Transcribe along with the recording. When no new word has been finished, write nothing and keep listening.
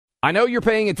I know you're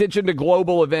paying attention to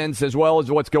global events as well as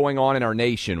what's going on in our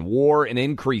nation. War and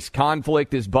increased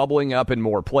conflict is bubbling up in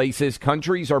more places.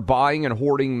 Countries are buying and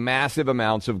hoarding massive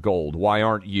amounts of gold. Why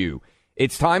aren't you?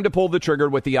 It's time to pull the trigger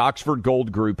with the Oxford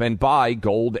Gold Group and buy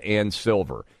gold and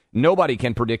silver. Nobody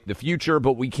can predict the future,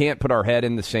 but we can't put our head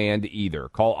in the sand either.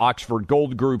 Call Oxford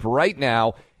Gold Group right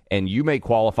now, and you may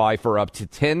qualify for up to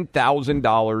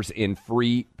 $10,000 in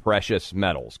free precious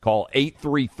metals. Call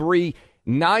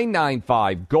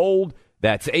 833-995-GOLD.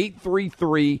 That's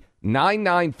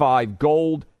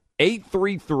 833-995-GOLD,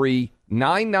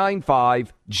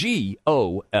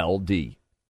 833-995-GOLD.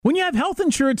 When you have health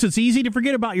insurance, it's easy to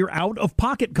forget about your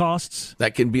out-of-pocket costs.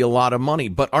 That can be a lot of money,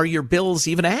 but are your bills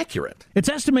even accurate? It's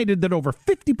estimated that over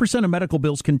 50% of medical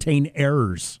bills contain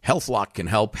errors. HealthLock can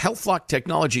help. HealthLock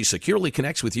technology securely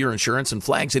connects with your insurance and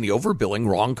flags any overbilling,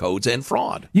 wrong codes, and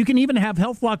fraud. You can even have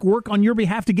HealthLock work on your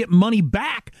behalf to get money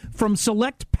back from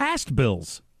select past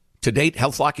bills. To date,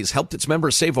 HealthLock has helped its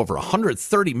members save over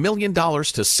 $130 million.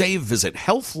 To save, visit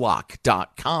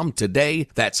healthlock.com today.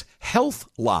 That's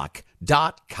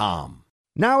healthlock.com.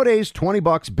 Nowadays,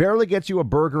 $20 barely gets you a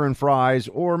burger and fries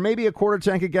or maybe a quarter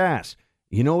tank of gas.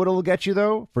 You know what it'll get you,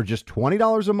 though? For just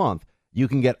 $20 a month, you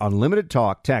can get unlimited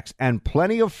talk, text, and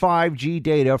plenty of 5G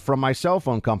data from my cell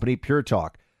phone company, Pure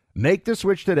Talk. Make the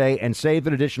switch today and save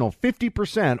an additional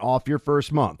 50% off your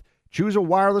first month. Choose a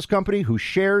wireless company who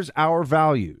shares our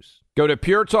values. Go to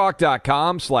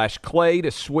puretalk.com/clay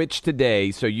to switch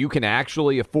today so you can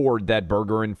actually afford that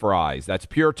burger and fries. That's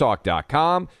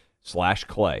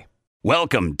puretalk.com/clay.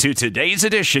 Welcome to today's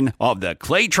edition of the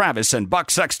Clay Travis and Buck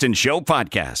Sexton Show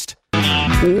podcast.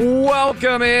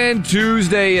 Welcome in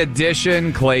Tuesday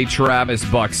edition, Clay Travis,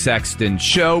 Buck Sexton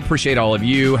Show. Appreciate all of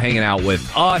you hanging out with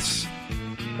us.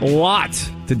 A lot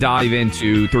to dive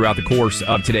into throughout the course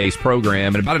of today's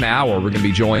program. In about an hour, we're going to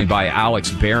be joined by Alex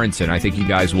Berenson. I think you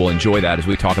guys will enjoy that as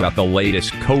we talk about the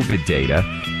latest COVID data.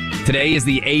 Today is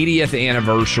the 80th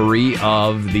anniversary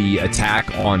of the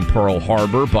attack on Pearl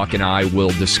Harbor. Buck and I will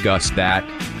discuss that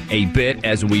a bit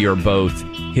as we are both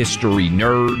history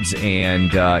nerds,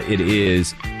 and it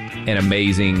is an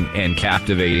amazing and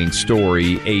captivating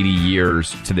story. 80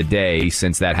 years to the day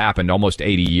since that happened, almost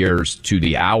 80 years to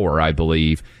the hour, I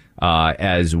believe,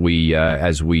 as we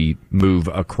move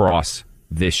across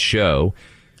this show.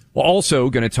 We're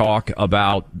also going to talk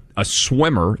about a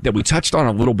swimmer that we touched on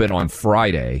a little bit on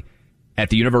Friday at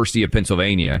the University of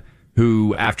Pennsylvania,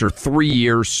 who, after 3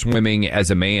 years swimming as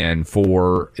a man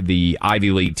for the Ivy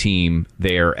League team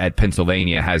there at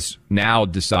Pennsylvania, has now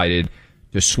decided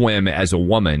to swim as a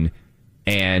woman,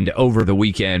 and over the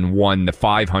weekend won the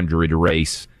 500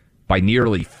 race by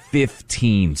nearly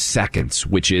 15 seconds,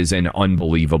 which is an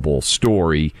unbelievable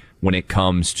story when it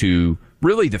comes to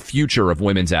really the future of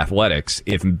women's athletics.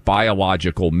 If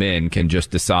biological men can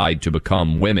just decide to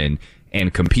become women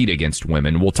and compete against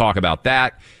women. We'll talk about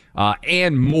that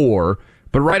and more.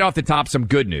 But right off the top, some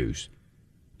good news.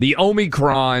 The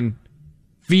Omicron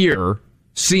fear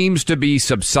seems to be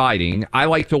subsiding. I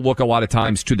like to look a lot of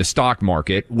times to the stock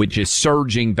market, which is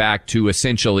surging back to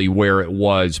essentially where it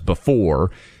was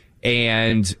before.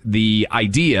 And the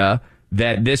idea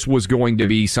that this was going to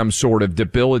be some sort of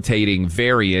debilitating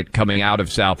variant coming out of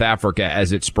South Africa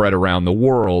as it spread around the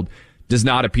world does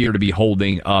not appear to be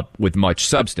holding up with much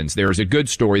substance. There is a good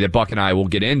story that Buck and I will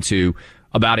get into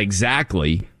about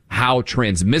exactly how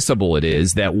transmissible it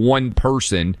is, that one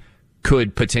person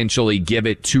could potentially give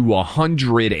it to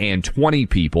 120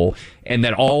 people, and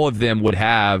that all of them would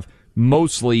have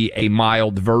mostly a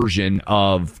mild version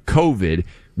of COVID.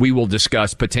 We will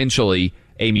discuss potentially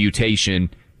a mutation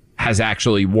has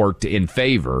actually worked in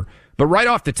favor. But right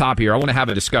off the top here, I want to have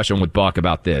a discussion with Buck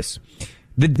about this.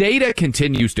 The data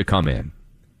continues to come in,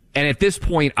 and at this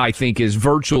point, I think is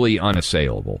virtually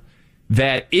unassailable,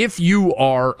 that if you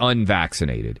are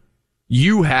unvaccinated,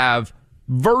 you have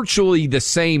virtually the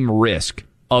same risk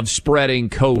of spreading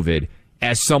COVID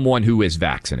as someone who is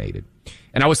vaccinated.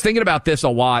 And I was thinking about this a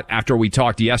lot after we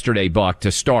talked yesterday, Buck,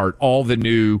 to start all the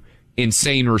new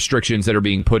insane restrictions that are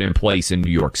being put in place in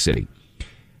New York City.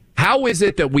 How is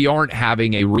it that we aren't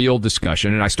having a real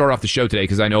discussion? And I start off the show today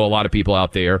because I know a lot of people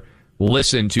out there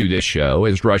listen to this show,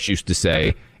 as Rush used to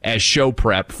say, as show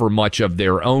prep for much of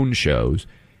their own shows.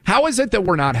 How is it that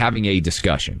we're not having a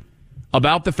discussion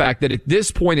about the fact that at this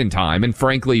point in time, and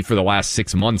frankly for the last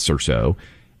 6 months or so,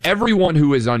 everyone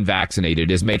who is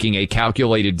unvaccinated is making a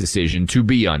calculated decision to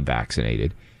be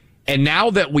unvaccinated? And now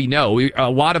that we know,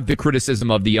 a lot of the criticism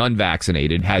of the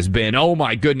unvaccinated has been, oh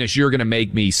my goodness, you're going to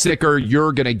make me sicker,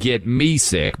 you're going to get me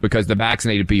sick, because the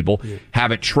vaccinated people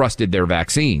haven't trusted their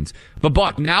vaccines. But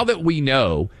Buck, now that we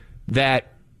know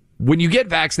that when you get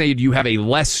vaccinated, you have a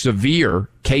less severe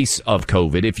case of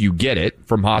COVID if you get it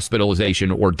from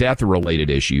hospitalization or death-related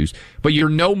issues, but you're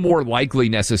no more likely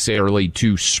necessarily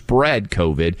to spread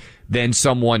COVID than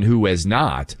someone who has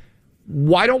not.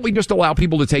 Why don't we just allow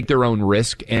people to take their own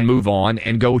risk and move on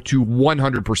and go to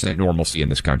 100% normalcy in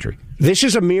this country? This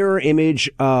is a mirror image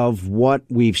of what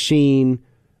we've seen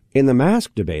in the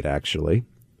mask debate, actually,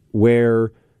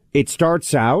 where it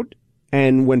starts out,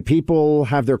 and when people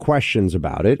have their questions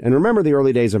about it, and remember the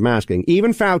early days of masking,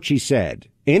 even Fauci said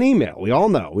in email, we all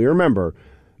know, we remember,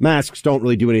 masks don't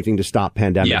really do anything to stop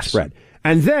pandemic spread.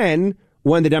 And then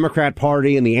when the Democrat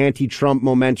Party and the anti-Trump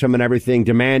momentum and everything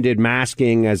demanded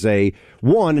masking as an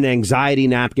anxiety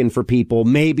napkin for people,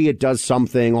 maybe it does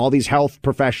something. All these health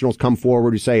professionals come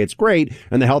forward who say it's great,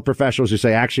 and the health professionals who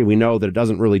say, actually, we know that it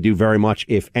doesn't really do very much,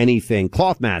 if anything.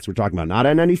 Cloth masks, we're talking about, not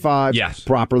N95,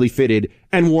 properly fitted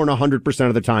and worn 100%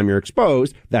 of the time you're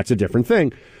exposed. That's a different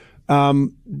thing.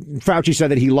 Fauci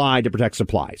said that he lied to protect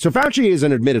supply. So Fauci is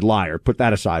an admitted liar. Put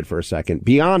that aside for a second.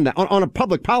 Beyond that, on a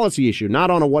public policy issue, not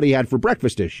on a what he had for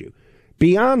breakfast issue.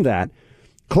 Beyond that,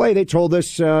 Clay, they told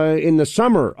us in the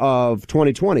summer of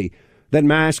 2020 that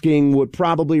masking would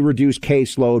probably reduce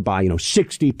caseload by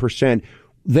 60%.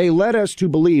 They led us to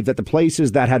believe that the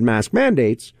places that had mask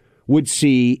mandates would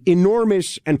see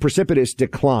enormous and precipitous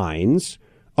declines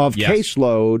of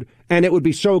caseload, and it would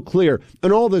be so clear.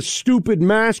 And all the stupid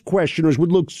mask questioners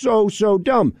would look so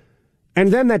dumb.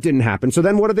 And then that didn't happen. So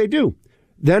then what did they do?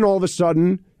 Then all of a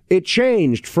sudden, it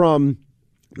changed from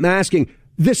masking.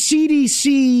 The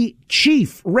CDC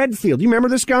chief, Redfield, you remember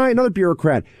this guy? Another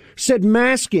bureaucrat, said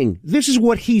masking. This is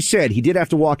what he said. He did have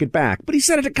to walk it back, but he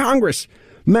said it to Congress.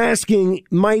 Masking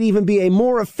might even be a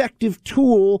more effective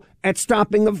tool at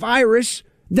stopping the virus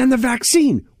than the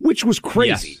vaccine, which was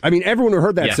crazy. Yes. I mean, everyone who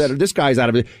heard that said, this guy's out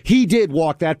of it. He did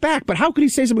walk that back, but how could he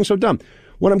say something so dumb?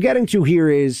 What I'm getting to here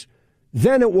is,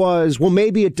 then it was, well,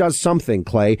 maybe it does something,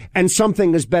 Clay, and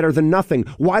something is better than nothing.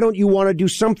 Why don't you want to do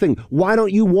something? Why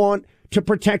don't you want to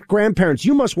protect grandparents?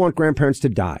 You must want grandparents to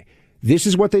die. This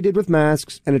is what they did with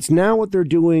masks, and it's now what they're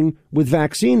doing with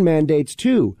vaccine mandates,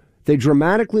 too. They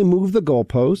dramatically move the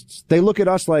goalposts. They look at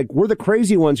us like we're the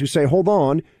crazy ones who say, hold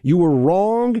on, you were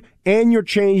wrong and you're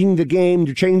changing the game.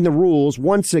 You're changing the rules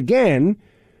once again.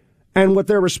 And what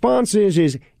their response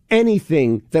is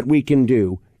anything that we can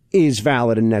do is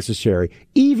valid and necessary,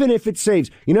 even if it saves.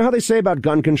 You know how they say about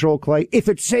gun control, Clay? If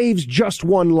it saves just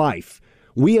one life.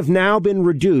 We have now been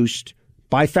reduced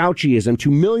by Fauciism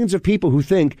to millions of people who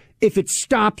think if it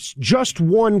stops just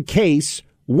one case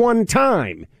one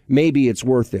time, maybe it's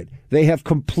worth it. They have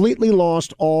completely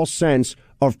lost all sense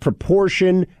of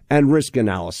proportion and risk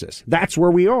analysis. That's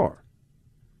where we are.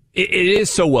 It is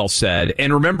so well said.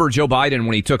 And remember, Joe Biden,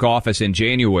 when he took office in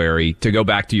January, to go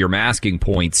back to your masking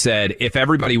point, said if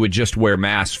everybody would just wear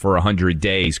masks for 100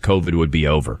 days, COVID would be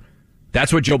over.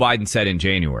 That's what Joe Biden said in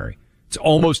January. It's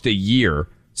almost a year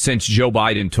since Joe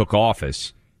Biden took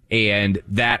office, and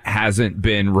that hasn't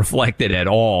been reflected at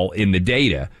all in the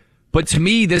data. But to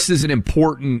me, this is an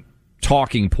important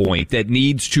talking point that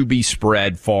needs to be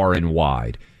spread far and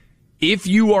wide. If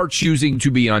you are choosing to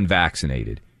be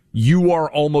unvaccinated, you are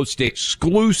almost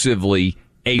exclusively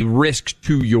a risk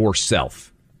to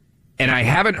yourself. And I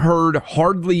haven't heard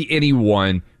hardly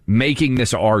anyone making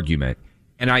this argument.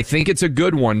 And I think it's a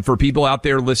good one for people out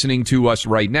there listening to us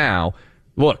right now.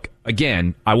 Look,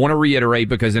 again, I want to reiterate,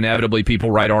 because inevitably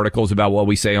people write articles about what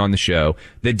we say on the show.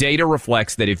 The data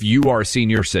reflects that if you are a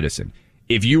senior citizen,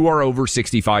 if you are over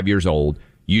 65 years old,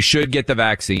 you should get the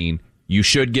vaccine. You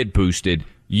should get boosted.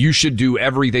 You should do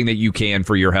everything that you can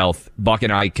for your health. Buck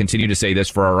and I continue to say this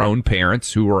for our own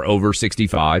parents who are over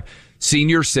 65.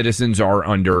 Senior citizens are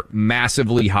under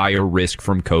massively higher risk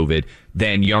from COVID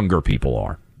than younger people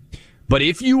are. But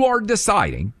if you are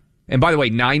deciding, and by the way,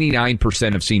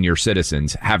 99% of senior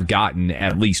citizens have gotten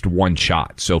at least one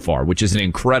shot so far, which is an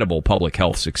incredible public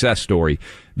health success story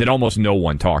that almost no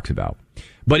one talks about.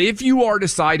 But if you are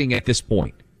deciding at this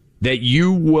point that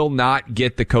you will not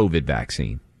get the COVID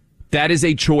vaccine, that is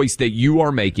a choice that you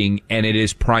are making, and it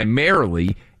is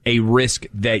primarily a risk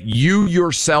that you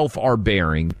yourself are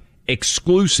bearing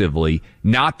exclusively,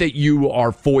 not that you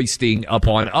are foisting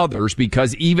upon others,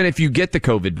 because even if you get the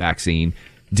COVID vaccine,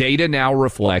 data now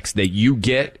reflects that you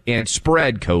get and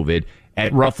spread COVID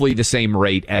at roughly the same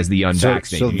rate as the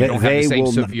unvaccinated. You don't have the same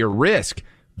severe risk,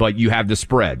 but you have the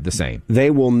spread the same. They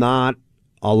will not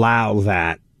allow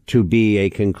that to be a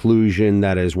conclusion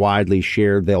that is widely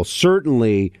shared. They'll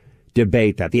certainly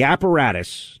debate that. The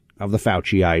apparatus of the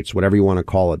Fauciites, whatever you want to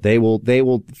call it, they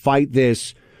will fight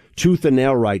this tooth and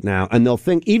nail right now, and they'll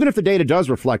think, even if the data does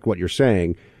reflect what you're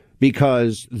saying,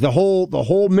 because the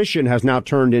whole mission has now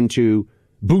turned into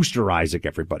boosterize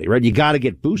everybody, right? You got to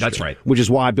get boosted. That's right. Which is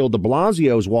why Bill de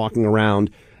Blasio is walking around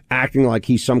acting like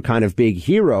he's some kind of big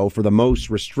hero for the most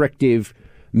restrictive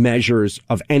measures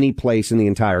of any place in the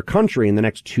entire country in the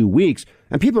next 2 weeks.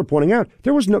 And people are pointing out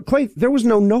there was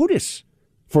no notice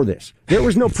for this. There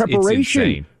was no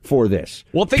preparation for this.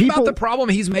 Well, think about the problem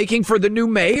he's making for the new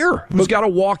mayor, who's got to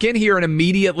walk in here and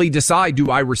immediately decide, do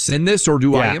I rescind this or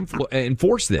do I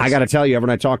enforce this? I got to tell you,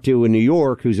 everyone I talk to in New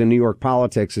York who's in New York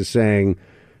politics is saying,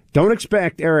 don't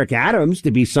expect Eric Adams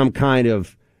to be some kind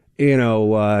of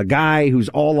guy who's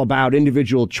all about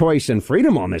individual choice and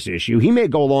freedom on this issue. He may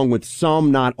go along with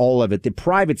some, not all of it. The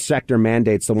private sector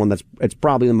mandate's the one it's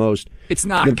probably the most. It's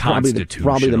not constitutional.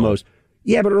 Probably the most.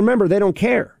 Yeah, but remember, they don't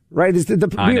care, right?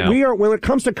 We are, when it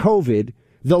comes to COVID,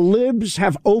 the libs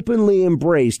have openly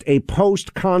embraced a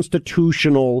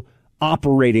post-constitutional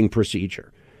operating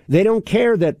procedure. They don't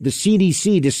care that the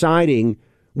CDC deciding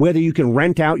whether you can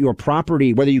rent out your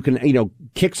property, whether you can,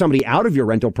 kick somebody out of your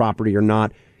rental property or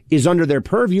not, is under their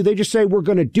purview. They just say, we're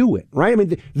going to do it, right? I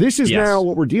mean, this is now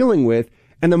what we're dealing with.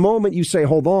 And the moment you say,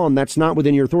 hold on, that's not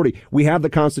within your authority. We have the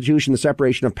Constitution, the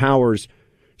separation of powers,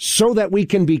 so that we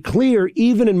can be clear,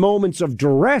 even in moments of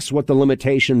duress, what the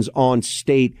limitations on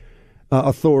state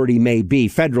authority may be.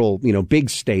 Federal, big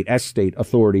state, S-state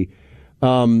authority.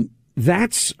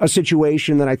 That's a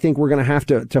situation that I think we're going to have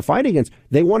to fight against.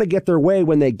 They want to get their way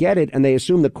when they get it, and they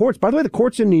assume the courts. By the way, the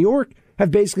courts in New York have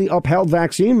basically upheld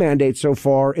vaccine mandates so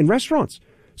far in restaurants.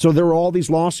 So there were all these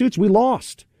lawsuits. We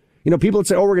lost. People that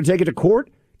say, we're going to take it to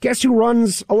court. Guess who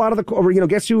runs a lot of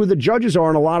guess who the judges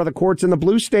are in a lot of the courts in the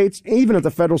blue states, even at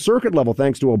the federal circuit level,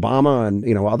 thanks to Obama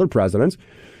and, other presidents.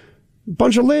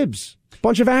 Bunch of libs,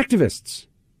 bunch of activists.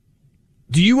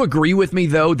 Do you agree with me,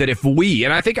 though, that if we,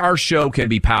 and I think our show can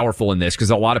be powerful in this because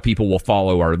a lot of people will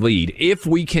follow our lead, if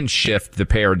we can shift the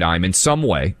paradigm in some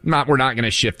way, we're not going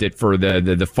to shift it for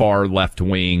the far left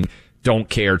wing, don't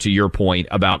care, to your point,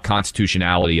 about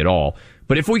constitutionality at all.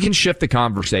 But if we can shift the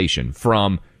conversation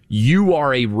from you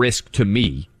are a risk to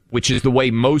me, which is the way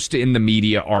most in the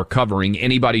media are covering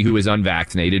anybody who is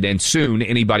unvaccinated and soon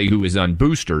anybody who is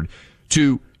unboosted,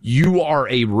 to you are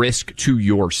a risk to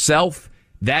yourself,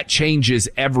 that changes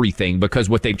everything, because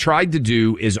what they've tried to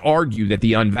do is argue that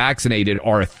the unvaccinated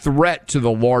are a threat to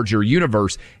the larger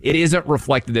universe. It isn't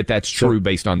reflected that that's true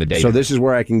based on the data. So this is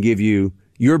where I can give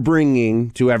you're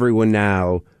bringing to everyone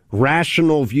now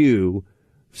rational view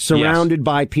surrounded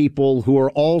by people who are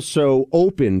also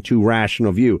open to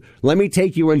rational view. Let me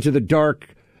take you into the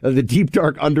deep,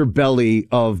 dark underbelly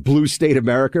of blue state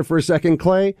America for a second,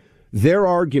 Clay. Their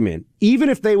argument, even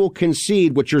if they will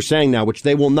concede what you're saying now, which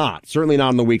they will not, certainly not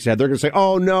in the weeks ahead, they're going to say,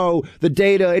 oh no, the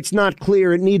data, it's not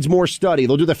clear, it needs more study.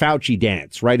 They'll do the Fauci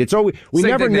dance, right? It's always, we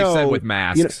never know. They said with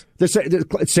masks.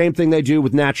 The same thing they do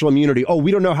with natural immunity. Oh,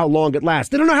 we don't know how long it lasts.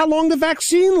 They don't know how long the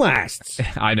vaccine lasts.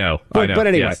 I know. But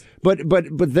anyway, yes. but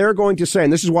they're going to say,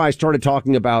 and this is why I started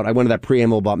talking about, I went to that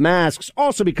preamble about masks,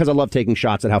 also because I love taking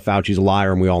shots at how Fauci's a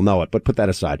liar and we all know it, but put that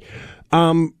aside.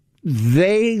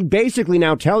 They basically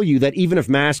now tell you that even if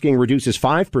masking reduces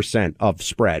 5% of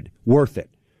spread, worth it.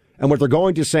 And what they're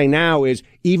going to say now is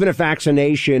even if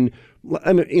vaccination,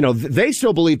 they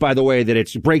still believe, by the way, that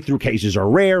it's breakthrough cases are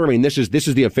rare. I mean, this is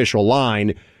the official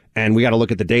line, and we got to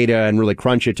look at the data and really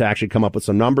crunch it to actually come up with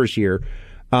some numbers here.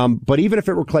 But even if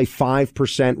it were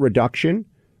 5% reduction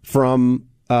from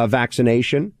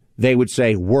vaccination, they would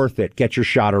say worth it. Get your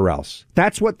shot or else.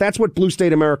 That's what blue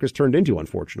state America's turned into,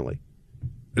 unfortunately.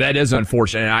 That is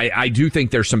unfortunate. I do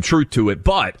think there's some truth to it,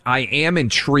 but I am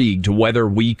intrigued whether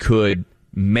we could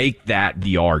make that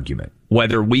the argument.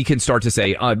 Whether we can start to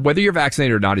say whether you're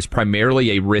vaccinated or not is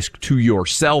primarily a risk to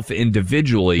yourself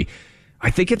individually. I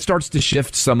think it starts to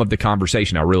shift some of the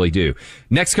conversation. I really do.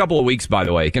 Next couple of weeks, by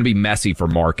the way, it's going to be messy for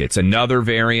markets. Another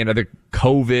variant of the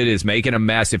COVID is making a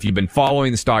mess. If you've been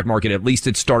following the stock market, at least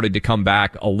it started to come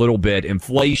back a little bit.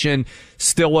 Inflation,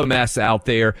 still a mess out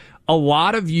there. A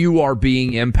lot of you are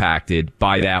being impacted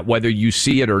by that, whether you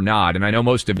see it or not. And I know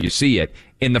most of you see it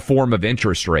in the form of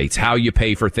interest rates, how you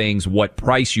pay for things, what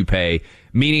price you pay.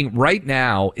 Meaning right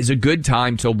now is a good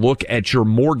time to look at your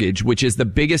mortgage, which is the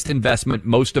biggest investment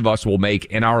most of us will make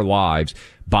in our lives,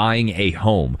 buying a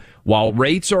home. While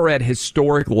rates are at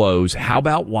historic lows, how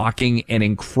about locking an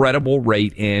incredible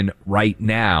rate in right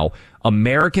now?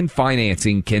 American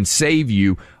Financing can save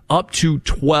you up to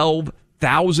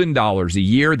 $12,000 a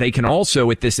year. They can also,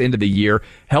 at this end of the year,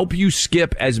 help you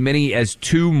skip as many as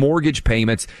 2 mortgage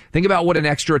payments. Think about what an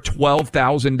extra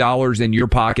 $12,000 in your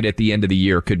pocket at the end of the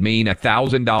year could mean.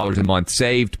 $1,000 a month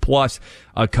saved, plus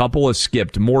a couple of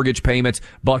skipped mortgage payments.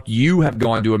 Buck, you have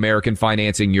gone to American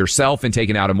Financing yourself and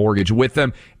taken out a mortgage with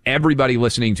them. Everybody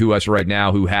listening to us right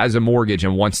now who has a mortgage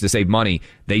and wants to save money,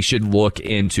 they should look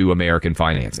into American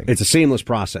Financing. It's a seamless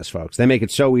process, folks. They make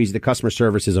it so easy. The customer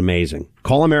service is amazing.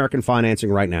 Call American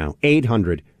Financing right now.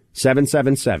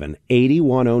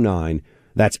 800-777-8109.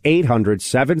 That's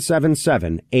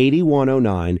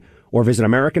 800-777-8109. Or visit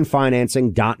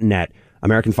AmericanFinancing.net.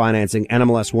 American Financing,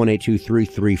 NMLS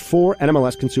 182334,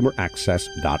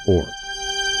 NMLSConsumerAccess.org.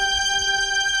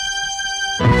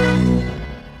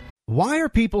 Why are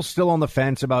people still on the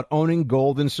fence about owning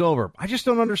gold and silver? I just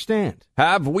don't understand.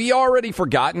 Have we already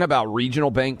forgotten about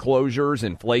regional bank closures,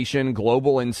 inflation,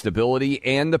 global instability,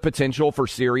 and the potential for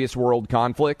serious world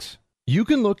conflicts? You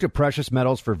can look to precious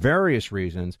metals for various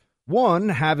reasons. 1,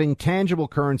 having tangible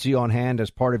currency on hand as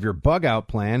part of your bug-out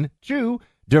plan. 2,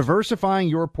 diversifying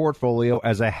your portfolio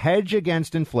as a hedge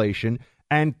against inflation.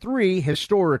 And 3,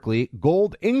 historically,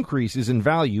 gold increases in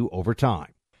value over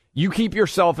time. You keep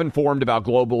yourself informed about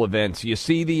global events. You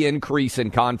see the increase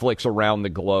in conflicts around the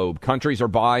globe. Countries are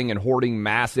buying and hoarding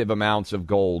massive amounts of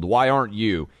gold. Why aren't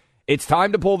you? It's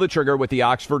time to pull the trigger with the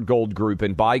Oxford Gold Group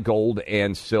and buy gold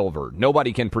and silver.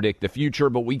 Nobody can predict the future,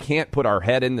 but we can't put our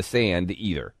head in the sand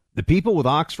either. The people with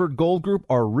Oxford Gold Group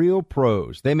are real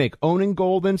pros. They make owning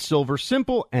gold and silver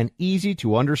simple and easy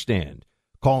to understand.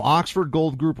 Call Oxford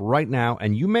Gold Group right now,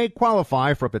 and you may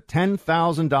qualify for up to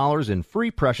 $10,000 in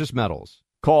free precious metals.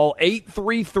 Call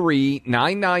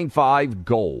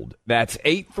 833-995-GOLD. That's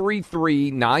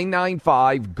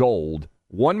 833-995-GOLD.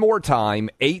 One more time,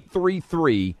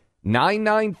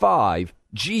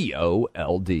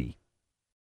 833-995-GOLD.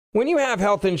 When you have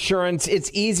health insurance, it's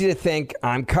easy to think,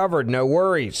 I'm covered, no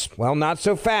worries. Well, not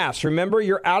so fast. Remember,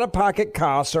 your out-of-pocket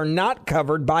costs are not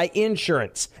covered by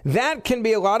insurance. That can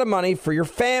be a lot of money for your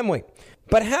family.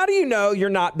 But how do you know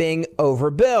you're not being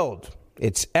overbilled?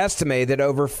 It's estimated that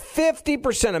over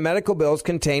 50% of medical bills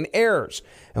contain errors.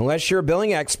 Unless you're a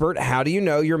billing expert, how do you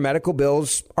know your medical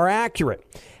bills are accurate?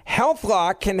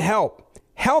 HealthLock can help.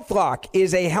 HealthLock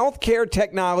is a healthcare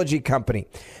technology company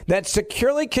that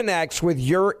securely connects with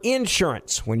your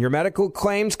insurance. When your medical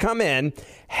claims come in,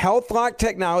 HealthLock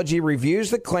technology reviews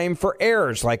the claim for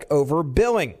errors like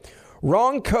overbilling,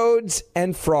 wrong codes,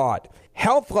 and fraud.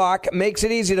 HealthLock makes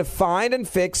it easy to find and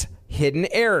fix hidden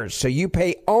errors, so you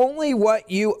pay only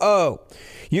what you owe.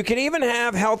 You can even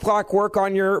have HealthLock work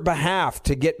on your behalf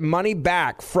to get money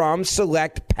back from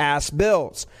select past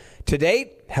bills. To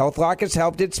date, HealthLock has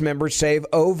helped its members save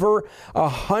over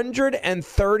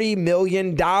 $130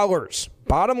 million.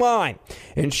 Bottom line,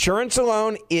 insurance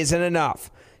alone isn't enough.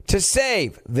 To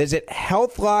save, visit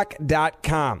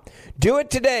healthlock.com. Do it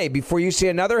today before you see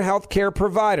another healthcare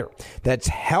provider. That's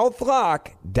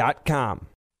healthlock.com.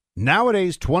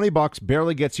 Nowadays, $20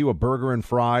 barely gets you a burger and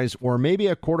fries or maybe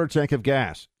a quarter tank of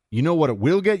gas. You know what it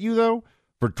will get you, though?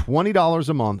 For $20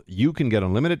 a month, you can get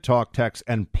unlimited talk, text,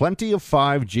 and plenty of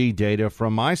 5G data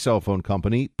from my cell phone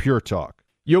company, Pure Talk.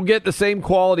 You'll get the same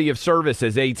quality of service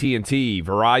as AT&T,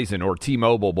 Verizon, or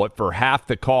T-Mobile, but for half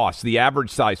the cost. The average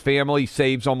size family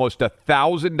saves almost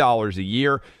 $1,000 a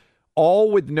year,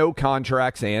 all with no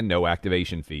contracts and no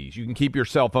activation fees. You can keep your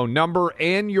cell phone number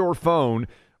and your phone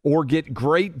or get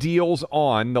great deals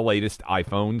on the latest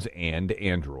iPhones and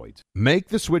Androids. Make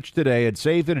the switch today and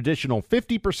save an additional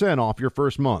 50% off your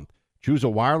first month. Choose a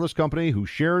wireless company who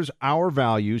shares our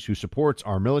values, who supports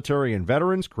our military and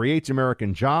veterans, creates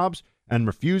American jobs, and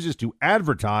refuses to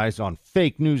advertise on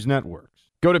fake news networks.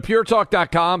 Go to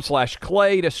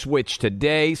puretalk.com/Clay to switch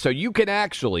today so you can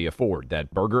actually afford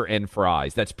that burger and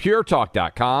fries. That's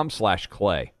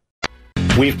puretalk.com/Clay.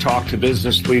 We've talked to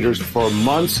business leaders for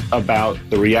months about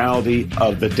the reality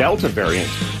of the Delta variant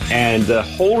and the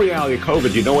whole reality of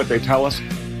COVID. You know what they tell us?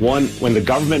 One, when the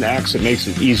government acts, it makes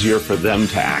it easier for them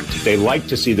to act. They like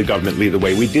to see the government lead the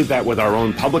way. We did that with our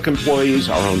own public employees,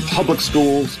 our own public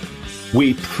schools.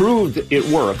 We proved it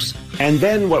works. And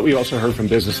then what we also heard from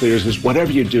business leaders is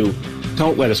whatever you do,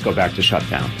 don't let us go back to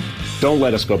shutdown. Don't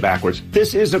let us go backwards.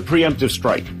 This is a preemptive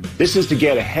strike. This is to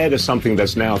get ahead of something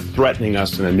that's now threatening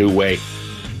us in a new way.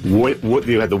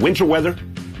 You had the winter weather,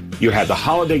 you had the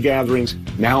holiday gatherings,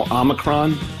 now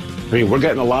Omicron. I mean, we're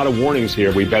getting a lot of warnings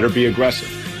here. We better be aggressive.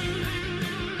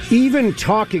 Even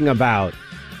talking about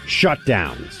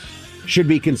shutdowns should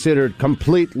be considered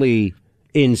completely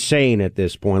insane at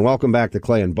this point. Welcome back to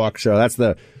Clay and Buck Show. That's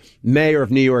the mayor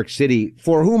of New York City,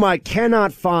 for whom I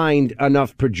cannot find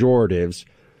enough pejoratives,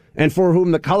 and for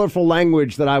whom the colorful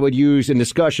language that I would use in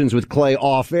discussions with Clay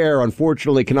off air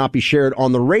unfortunately cannot be shared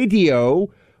on the radio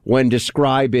when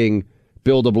describing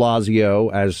Bill de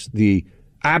Blasio as the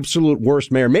absolute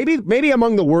worst mayor, maybe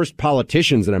among the worst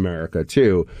politicians in America,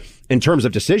 too, in terms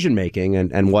of decision making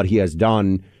and what he has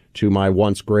done to my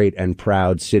once great and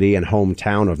proud city and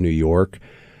hometown of New York.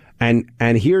 And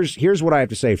here's what I have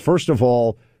to say. First of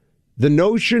all, the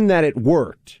notion that it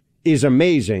worked is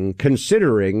amazing,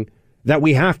 considering that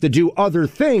we have to do other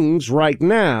things right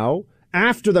now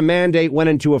after the mandate went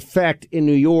into effect in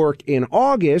New York in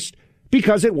August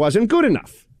because it wasn't good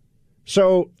enough.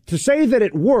 So to say that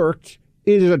it worked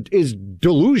is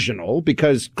delusional,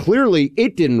 because clearly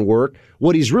it didn't work.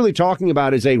 What he's really talking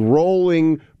about is a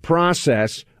rolling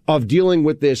process of dealing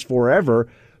with this forever.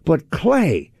 But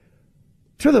Clay,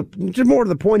 to more to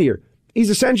the point here,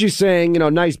 he's essentially saying,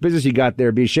 nice business you got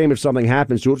there. Be ashamed if something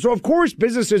happens to it. So of course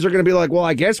businesses are going to be like, well,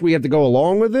 I guess we have to go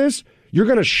along with this. You're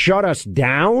going to shut us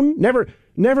down.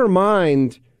 Never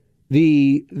mind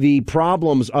the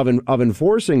problems of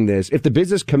enforcing this. If the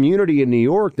business community in New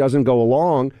York doesn't go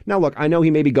along, now look, I know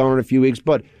he may be gone in a few weeks,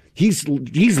 but he's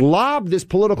lobbed this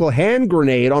political hand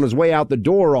grenade on his way out the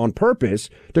door on purpose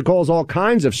to cause all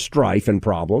kinds of strife and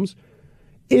problems.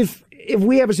 If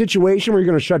we have a situation where you're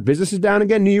going to shut businesses down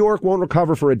again, New York won't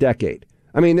recover for a decade.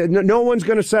 I mean, no one's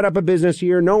going to set up a business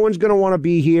here. No one's going to want to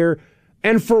be here.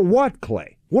 And for what,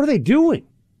 Clay? What are they doing?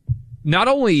 Not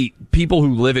only people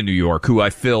who live in New York, who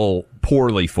I feel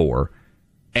poorly for,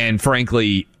 and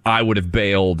frankly, I would have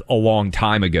bailed a long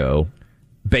time ago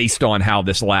based on how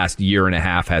this last year and a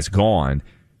half has gone,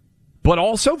 but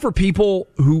also for people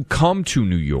who come to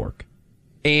New York.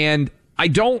 And I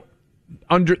don't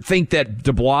think that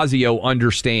de Blasio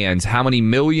understands how many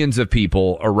millions of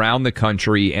people around the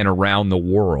country and around the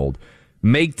world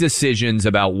make decisions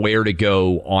about where to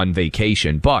go on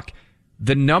vacation. Buck,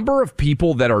 the number of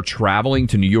people that are traveling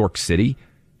to New York City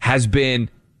has been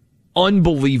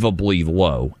unbelievably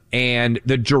low. And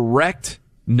the direct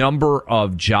number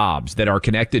of jobs that are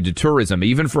connected to tourism,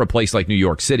 even for a place like New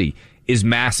York City, is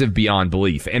massive beyond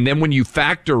belief. And then when you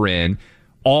factor in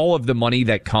all of the money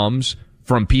that comes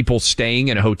from people staying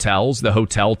in hotels, the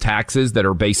hotel taxes that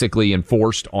are basically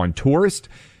enforced on tourists,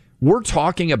 we're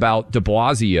talking about de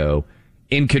Blasio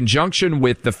in conjunction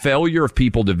with the failure of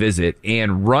people to visit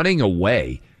and running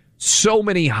away so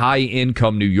many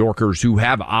high-income New Yorkers who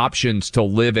have options to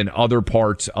live in other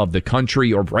parts of the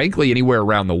country or, frankly, anywhere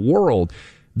around the world.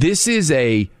 This is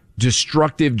a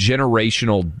destructive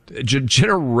generational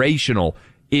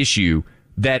issue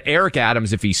that Eric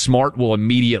Adams, if he's smart, will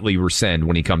immediately rescind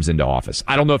when he comes into office.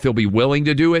 I don't know if he'll be willing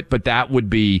to do it, but that would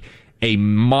be a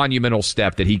monumental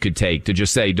step that he could take to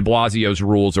just say de Blasio's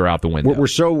rules are out the window.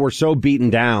 We're so beaten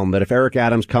down that if Eric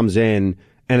Adams comes in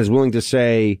and is willing to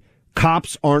say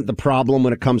cops aren't the problem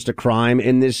when it comes to crime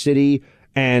in this city,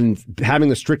 and having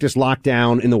the strictest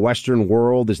lockdown in the Western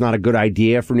world is not a good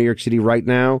idea for New York City right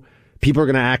now, people are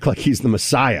going to act like he's the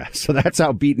Messiah. So that's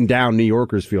how beaten down New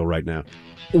Yorkers feel right now.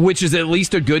 Which is at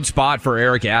least a good spot for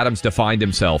Eric Adams to find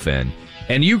himself in.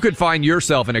 And you could find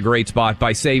yourself in a great spot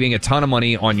by saving a ton of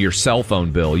money on your cell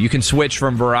phone bill. You can switch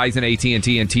from Verizon,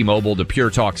 AT&T, and T-Mobile to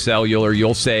Pure Talk Cellular.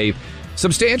 You'll save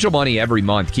substantial money every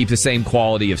month. Keep the same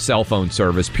quality of cell phone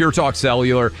service. Pure Talk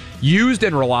Cellular, used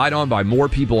and relied on by more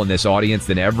people in this audience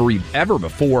than ever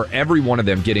before. Every one of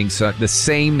them getting the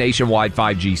same nationwide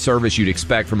 5G service you'd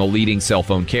expect from a leading cell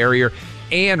phone carrier.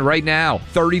 And right now,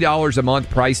 $30 a month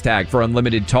price tag for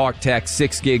unlimited talk, text,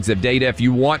 6 gigs of data. If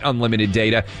you want unlimited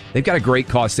data, they've got a great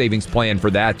cost savings plan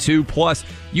for that too. Plus,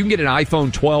 you can get an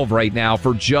iPhone 12 right now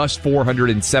for just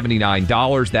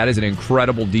 $479. That is an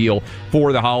incredible deal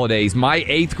for the holidays. My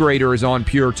 8th grader is on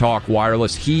Pure Talk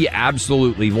Wireless. He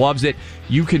absolutely loves it.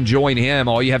 You can join him.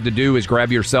 All you have to do is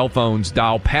grab your cell phones,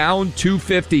 dial pound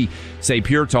 250, say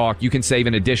Pure Talk. You can save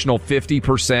an additional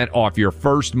 50% off your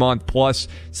first month, plus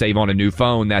save on a new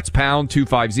phone. That's pound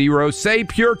 250. Say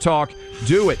Pure Talk.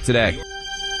 Do it today.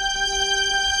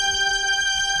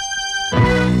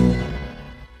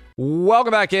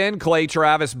 Welcome back in. Clay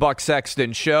Travis, Buck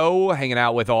Sexton Show, hanging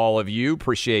out with all of you.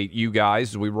 Appreciate you guys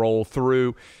as we roll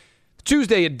through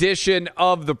Tuesday edition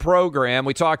of the program.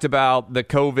 We talked about the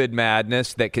COVID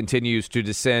madness that continues to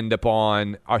descend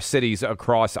upon our cities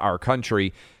across our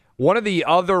country. One of the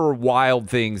other wild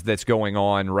things that's going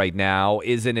on right now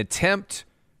is an attempt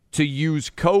to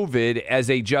use COVID as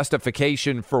a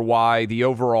justification for why the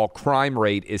overall crime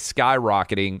rate is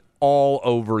skyrocketing all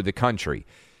over the country.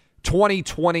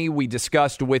 2020, we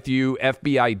discussed with you,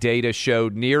 FBI data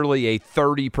showed nearly a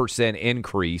 30%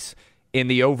 increase in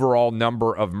the overall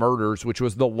number of murders, which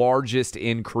was the largest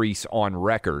increase on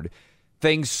record.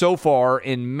 things so far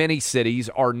in many cities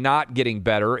are not getting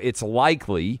better. It's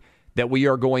likely that we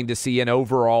are going to see an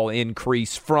overall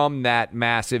increase from that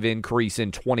massive increase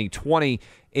in 2020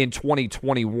 in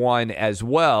 2021 as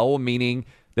well, meaning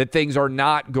that things are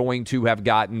not going to have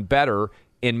gotten better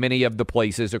in many of the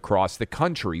places across the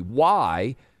country.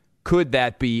 Why could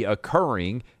that be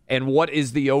occurring? And what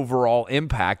is the overall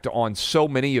impact on so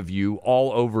many of you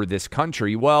all over this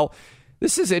country? Well,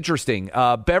 this is interesting.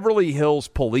 Beverly Hills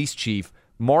Police Chief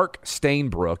Mark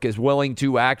Stainbrook is willing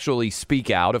to actually speak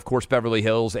out. Of course, Beverly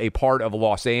Hills, a part of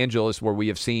Los Angeles, where we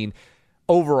have seen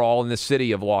overall in the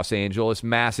city of Los Angeles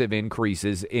massive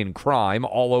increases in crime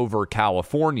all over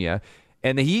California.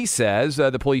 And he says,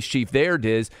 the police chief there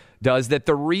does that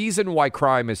the reason why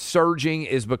crime is surging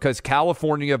is because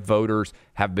California voters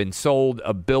have been sold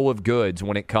a bill of goods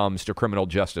when it comes to criminal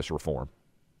justice reform.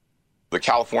 The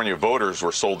California voters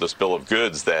were sold this bill of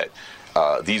goods that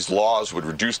these laws would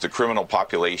reduce the criminal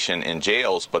population in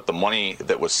jails, but the money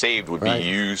that was saved would be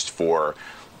used for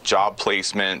job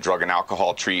placement, drug and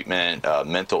alcohol treatment,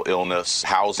 mental illness,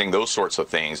 housing, those sorts of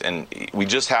things. And we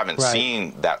just haven't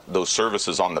seen those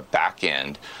services on the back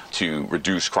end to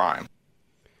reduce crime.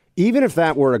 Even if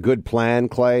that were a good plan,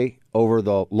 Clay, over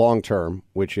the long term,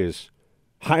 which is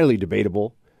highly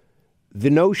debatable, the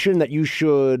notion that you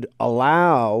should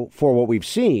allow for what we've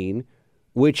seen,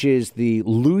 which is the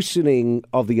loosening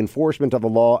of the enforcement of the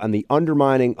law and the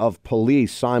undermining of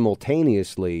police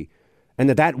simultaneously, and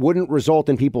that wouldn't result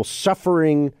in people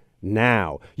suffering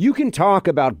now. You can talk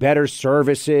about better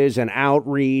services and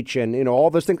outreach and, all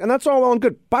those things, and that's all well and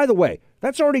good. By the way,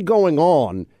 that's already going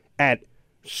on at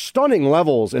stunning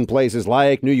levels in places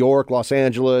like New York, Los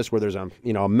Angeles, where there's a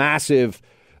massive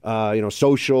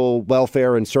social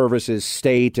welfare and services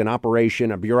state and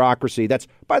operation, a bureaucracy that's,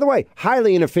 by the way,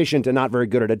 highly inefficient and not very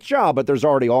good at its job, but there's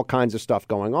already all kinds of stuff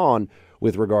going on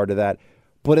with regard to that.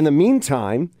 But in the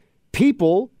meantime,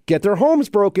 people get their homes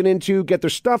broken into, get their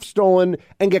stuff stolen,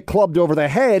 and get clubbed over the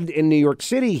head in New York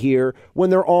City here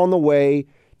when they're on the way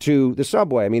to the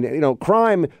subway. I mean,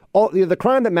 crime, the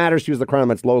crime that matters to you is the crime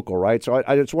that's local, right? So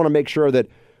I just want to make sure that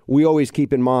we always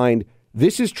keep in mind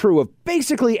this is true of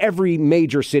basically every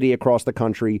major city across the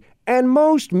country and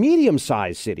most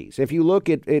medium-sized cities. If you look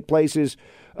at places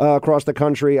across the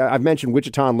country, I've mentioned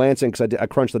Wichita and Lansing because I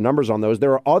crunched the numbers on those.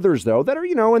 There are others, though, that are,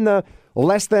 in the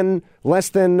less than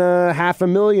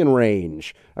 500,000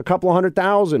 range, a couple of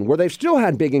 100,000, where they've still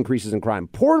had big increases in crime.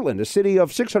 Portland, a city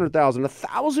of 600,000,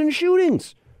 1,000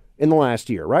 shootings in the last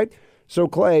year, right? So,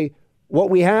 Clay, what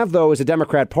we have, though, is a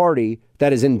Democrat Party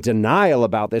that is in denial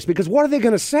about this because what are they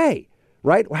going to say?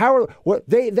 Right?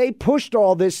 They pushed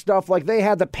all this stuff like they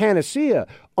had the panacea.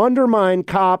 Undermine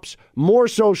cops, more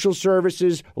social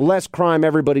services, less crime,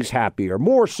 everybody's happier,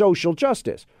 more social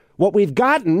justice. What we've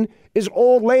gotten is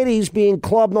old ladies being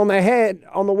clubbed on the head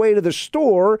on the way to the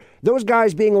store, those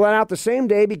guys being let out the same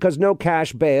day because no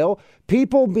cash bail,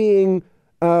 people being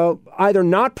either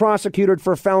not prosecuted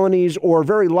for felonies or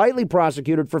very lightly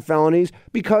prosecuted for felonies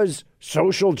because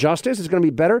social justice is going to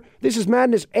be better. This is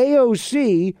madness.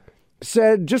 AOC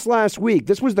said just last week,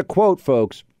 this was the quote,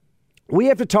 folks, we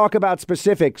have to talk about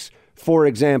specifics, for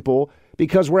example,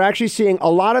 because we're actually seeing a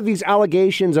lot of these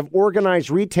allegations of organized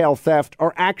retail theft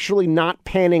are actually not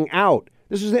panning out.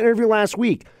 This was an interview last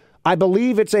week. I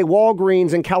believe it's a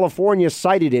Walgreens in California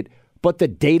cited it, but the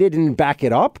data didn't back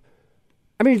it up.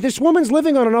 I mean, this woman's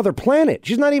living on another planet.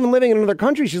 She's not even living in another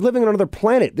country. She's living on another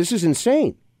planet. This is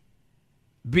insane.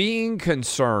 Being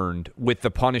concerned with the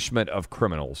punishment of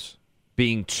criminals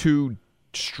being too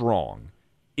strong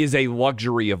is a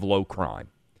luxury of low crime.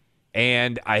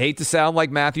 And I hate to sound like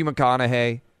Matthew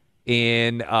McConaughey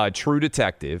in True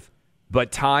Detective,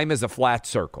 but time is a flat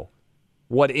circle.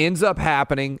 What ends up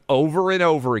happening over and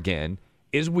over again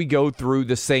is we go through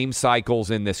the same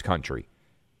cycles in this country.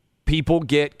 People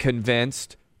get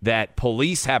convinced that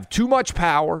police have too much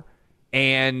power,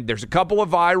 and there's a couple of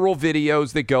viral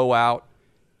videos that go out,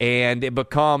 and it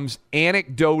becomes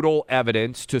anecdotal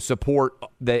evidence to support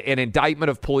an indictment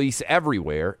of police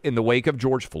everywhere in the wake of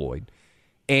George Floyd.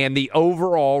 And the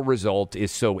overall result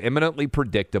is so eminently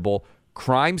predictable.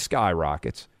 Crime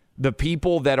skyrockets. The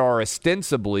people that are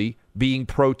ostensibly being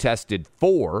protested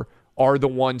for are the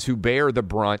ones who bear the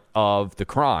brunt of the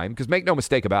crime. Because make no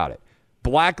mistake about it,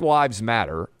 Black Lives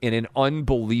Matter, in an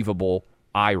unbelievable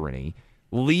irony,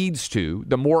 leads to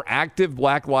the more active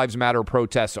Black Lives Matter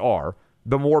protests are,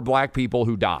 the more black people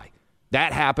who die.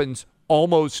 That happens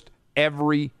almost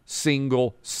every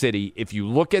single city. If you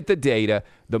look at the data,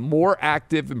 the more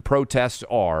active and protests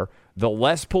are, the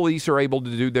less police are able to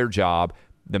do their job,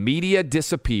 the media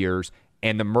disappears,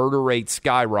 and the murder rate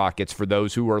skyrockets for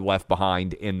those who are left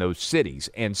behind in those cities.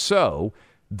 And so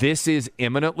this is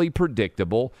imminently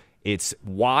predictable. It's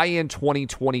why in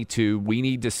 2022 we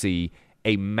need to see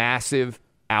a massive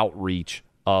outreach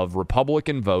of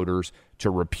Republican voters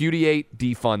to repudiate,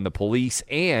 defund the police,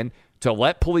 and to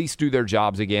let police do their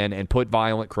jobs again and put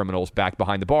violent criminals back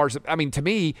behind the bars. I mean, to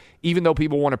me, even though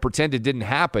people want to pretend it didn't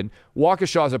happen,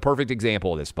 Waukesha is a perfect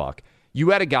example of this, Buck. You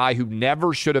had a guy who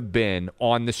never should have been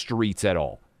on the streets at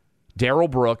all. Darrell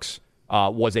Brooks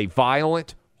was a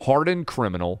violent, hardened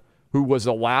criminal who was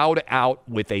allowed out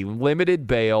with a limited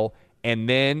bail and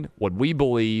then, what we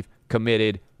believe,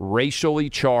 committed racially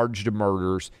charged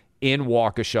murders in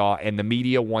Waukesha, and the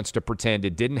media wants to pretend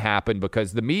it didn't happen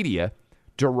because the media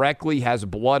directly has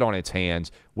blood on its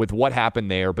hands with what happened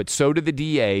there, but so do the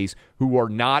DAs who are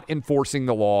not enforcing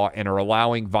the law and are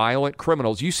allowing violent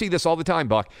criminals. You see this all the time,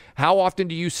 Buck. How often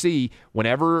do you see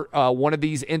whenever one of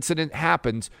these incidents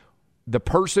happens, the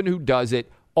person who does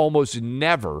it almost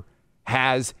never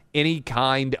has any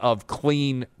kind of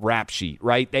clean rap sheet,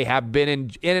 right? They have been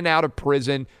in and out of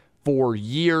prison for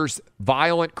years,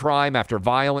 violent crime after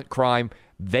violent crime.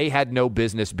 They had no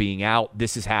business being out.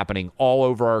 This is happening all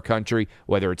over our country,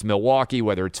 whether it's Milwaukee,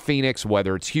 whether it's Phoenix,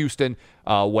 whether it's Houston,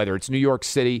 whether it's New York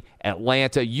City,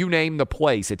 Atlanta, you name the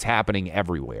place, it's happening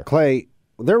everywhere. Clay,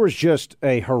 there was just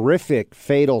a horrific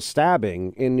fatal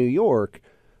stabbing in New York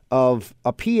of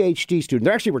a PhD student.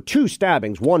 There actually were two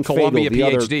stabbings, one Columbia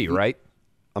fatal, the PhD, other, right?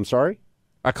 I'm sorry?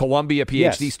 A Columbia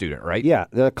PhD student, right? Yeah,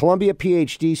 the Columbia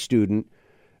PhD student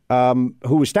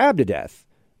who was stabbed to death.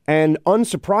 And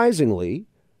unsurprisingly,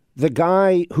 the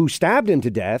guy who stabbed him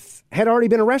to death had already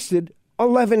been arrested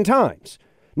 11 times.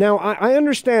 Now, I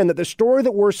understand that the story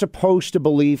that we're supposed to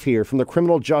believe here from the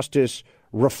criminal justice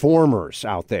reformers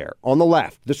out there on the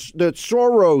left, the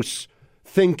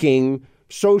Soros-thinking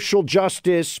social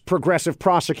justice progressive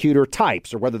prosecutor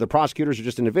types, or whether the prosecutors are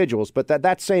just individuals, but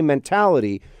that same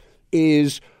mentality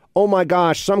is, oh my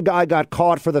gosh, some guy got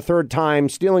caught for the third time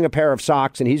stealing a pair of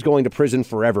socks and he's going to prison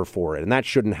forever for it, and that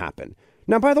shouldn't happen.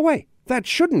 Now, by the way, that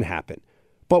shouldn't happen.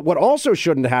 But what also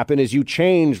shouldn't happen is you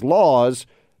change laws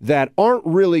that aren't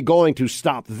really going to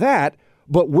stop that,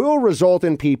 but will result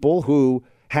in people who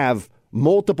have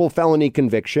multiple felony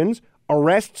convictions,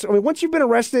 arrests. I mean, once you've been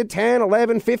arrested 10,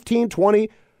 11, 15, 20,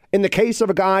 in the case of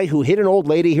a guy who hit an old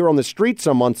lady here on the street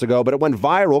some months ago, but it went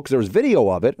viral because there was video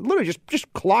of it, literally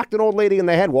just clocked an old lady in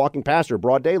the head walking past her,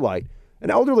 broad daylight, an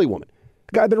elderly woman.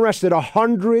 The guy had been arrested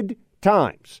 100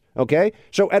 times, okay?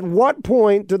 So at what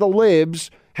point do the libs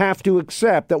have to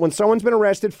accept that when someone's been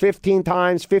arrested 15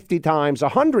 times, 50 times,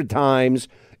 100 times,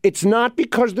 it's not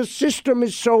because the system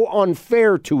is so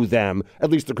unfair to them,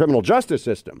 at least the criminal justice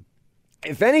system.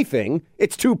 If anything,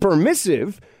 it's too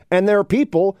permissive, and there are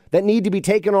people that need to be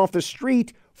taken off the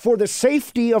street for the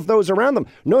safety of those around them.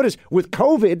 Notice, with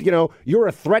COVID, you're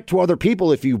a threat to other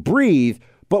people if you breathe,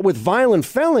 but with violent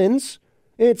felons,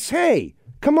 it's, hey,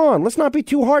 come on, let's not be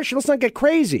too harsh. Let's not get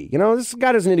crazy. This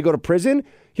guy doesn't need to go to prison.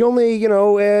 He only,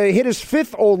 hit his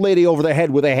fifth old lady over the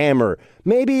head with a hammer.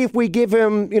 Maybe if we give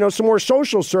him, some more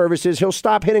social services, he'll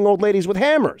stop hitting old ladies with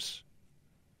hammers.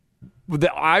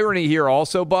 The irony here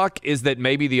also, Buck, is that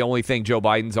maybe the only thing Joe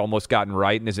Biden's almost gotten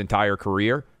right in his entire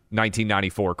career,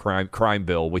 1994 crime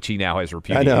bill, which he now has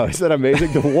repudiated. I know. Isn't that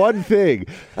amazing? The one thing.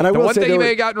 And I the will one say thing he may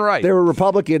have gotten right. There were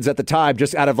Republicans at the time,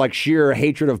 just out of sheer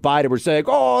hatred of Biden, were saying,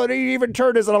 oh, he even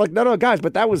turned this. And I'm like, no, guys,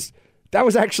 but that was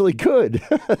actually good.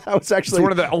 That was actually it's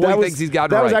one of the only things he's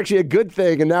gotten right. That was actually a good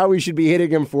thing, and now we should be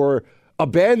hitting him for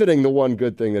abandoning the one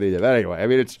good thing that he did. But anyway, I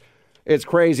mean, it's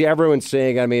crazy. Everyone's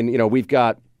saying, I mean, we've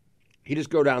got, you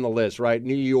just go down the list, right?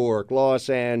 New York, Los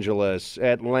Angeles,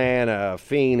 Atlanta,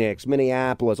 Phoenix,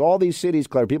 Minneapolis, all these cities,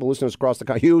 Claire, people listening to us across the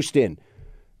country, Houston.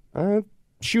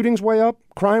 Shootings way up,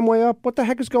 crime way up. What the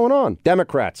heck is going on?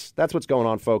 Democrats, that's what's going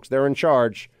on, folks. They're in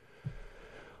charge.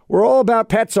 We're all about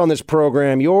pets on this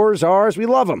program. Yours, ours, we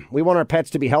love them. We want our pets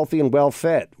to be healthy and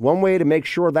well-fed. One way to make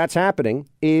sure that's happening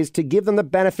is to give them the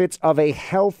benefits of a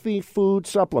healthy food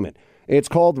supplement. It's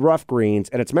called Rough Greens,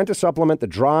 and it's meant to supplement the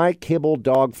dry, kibble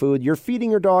dog food you're feeding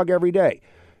your dog every day.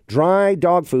 Dry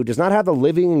dog food does not have the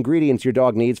living ingredients your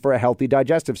dog needs for a healthy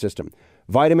digestive system.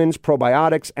 Vitamins,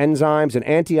 probiotics, enzymes, and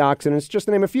antioxidants, just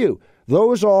to name a few.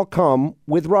 Those all come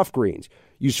with Rough Greens.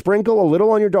 You sprinkle a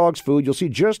little on your dog's food, you'll see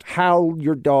just how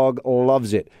your dog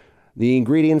loves it. The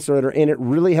ingredients that are in it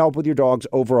really help with your dog's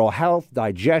overall health,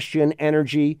 digestion,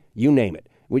 energy, you name it.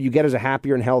 What you get is a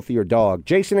happier and healthier dog.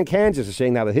 Jason in Kansas is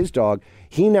saying that with his dog.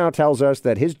 He now tells us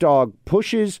that his dog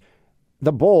pushes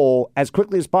the bowl as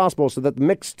quickly as possible so that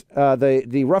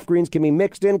the Rough Greens can be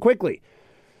mixed in quickly.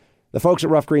 The folks at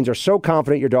Rough Greens are so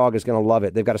confident your dog is going to love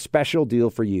it. They've got a special deal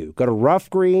for you. Go to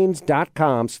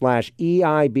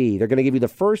roughgreens.com/EIB. They're going to give you the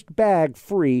first bag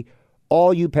free.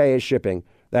 All you pay is shipping.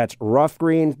 That's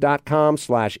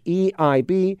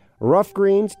roughgreens.com/EIB.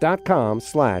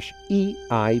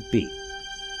 roughgreens.com/EIB.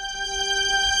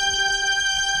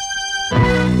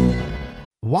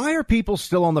 Why are people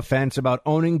still on the fence about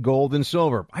owning gold and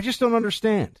silver? I just don't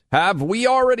understand. Have we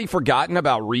already forgotten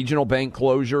about regional bank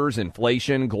closures,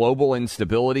 inflation, global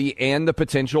instability, and the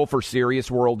potential for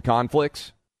serious world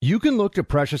conflicts? You can look to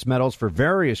precious metals for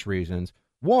various reasons.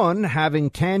 1, having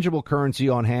tangible currency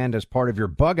on hand as part of your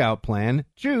bug-out plan.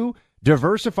 2,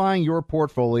 diversifying your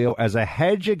portfolio as a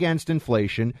hedge against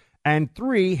inflation. And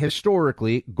 3,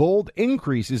 historically, gold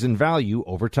increases in value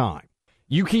over time.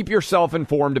 You keep yourself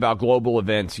informed about global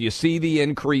events. You see the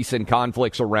increase in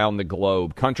conflicts around the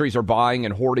globe. Countries are buying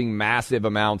and hoarding massive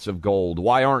amounts of gold.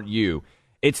 Why aren't you?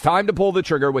 It's time to pull the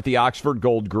trigger with the Oxford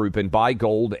Gold Group and buy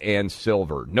gold and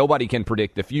silver. Nobody can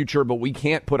predict the future, but we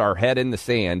can't put our head in the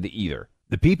sand either.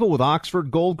 The people with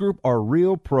Oxford Gold Group are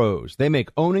real pros. They make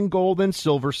owning gold and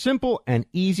silver simple and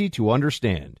easy to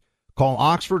understand. Call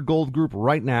Oxford Gold Group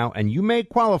right now, and you may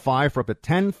qualify for up to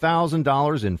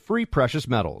 $10,000 in free precious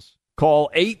metals. Call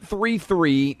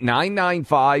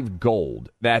 833-995-GOLD.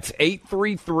 That's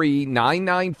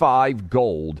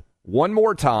 833-995-GOLD. One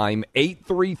more time,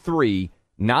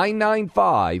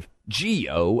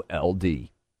 833-995-GOLD.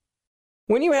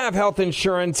 When you have health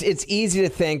insurance, it's easy to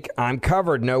think, I'm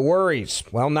covered, no worries.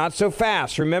 Well, not so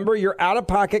fast. Remember, your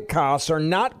out-of-pocket costs are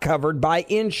not covered by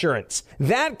insurance.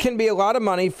 That can be a lot of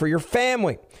money for your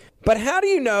family. But how do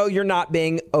you know you're not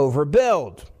being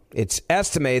overbilled? It's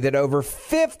estimated that over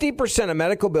 50% of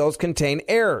medical bills contain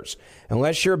errors.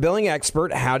 Unless you're a billing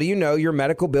expert, how do you know your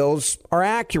medical bills are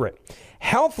accurate?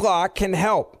 HealthLock can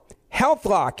help.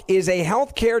 HealthLock is a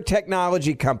healthcare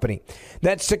technology company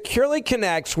that securely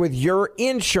connects with your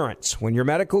insurance. When your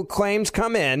medical claims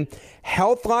come in,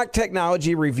 HealthLock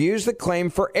technology reviews the claim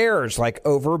for errors like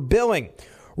overbilling,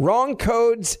 wrong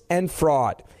codes, and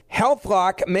fraud.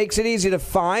 HealthLock makes it easy to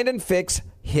find and fix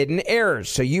hidden errors,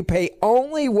 so you pay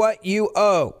only what you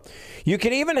owe. You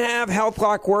can even have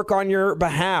HealthLock work on your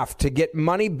behalf to get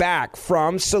money back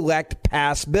from select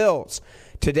past bills.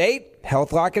 To date,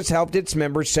 HealthLock has helped its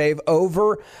members save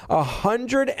over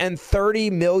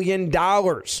 $130 million.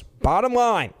 Bottom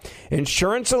line,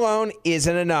 insurance alone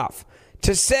isn't enough.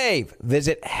 To save,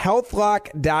 visit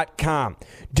healthlock.com.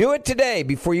 Do it today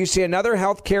before you see another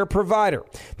healthcare provider.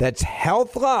 That's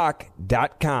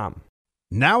healthlock.com.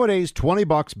 Nowadays,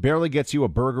 $20 barely gets you a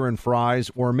burger and fries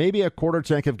or maybe a quarter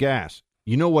tank of gas.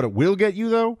 You know what it will get you,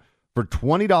 though? For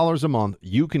 $20 a month,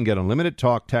 you can get unlimited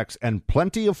talk, text, and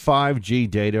plenty of 5G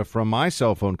data from my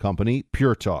cell phone company,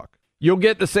 Pure Talk. You'll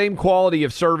get the same quality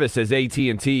of service as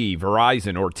AT&T,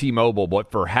 Verizon, or T-Mobile,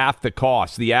 but for half the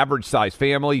cost. The average size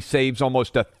family saves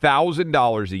almost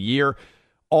 $1,000 a year,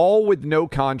 all with no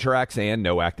contracts and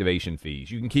no activation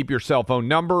fees. You can keep your cell phone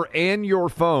number and your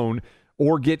phone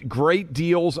or get great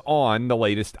deals on the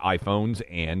latest iPhones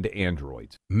and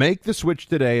Androids. Make the switch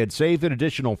today and save an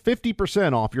additional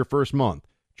 50% off your first month.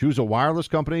 Choose a wireless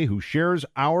company who shares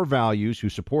our values, who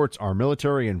supports our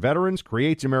military and veterans,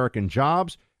 creates American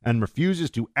jobs, and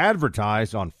refuses to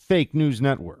advertise on fake news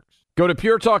networks. Go to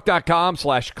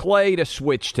puretalk.com/Clay to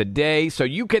switch today so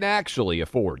you can actually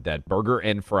afford that burger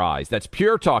and fries. That's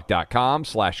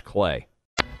puretalk.com/Clay.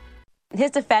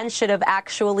 His defense should have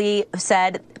actually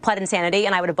pled insanity,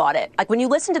 and I would have bought it. Like, when you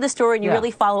listen to the story and you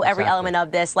really follow every element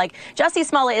of this, like, Jussie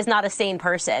Smollett is not a sane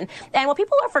person. And what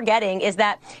people are forgetting is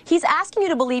that he's asking you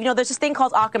to believe, there's this thing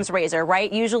called Occam's razor,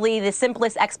 right? Usually the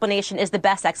simplest explanation is the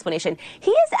best explanation.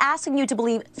 He is asking you to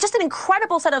believe just an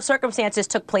incredible set of circumstances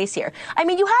took place here. I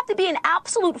mean, you have to be an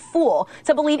absolute fool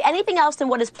to believe anything else than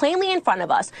what is plainly in front of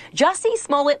us. Jussie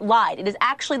Smollett lied. It is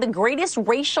actually the greatest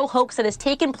racial hoax that has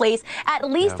taken place,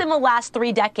 at least in the last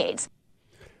 3 decades.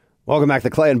 Welcome back to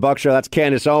the Clay and Buck Show. That's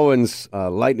Candace Owens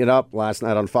lighting it up last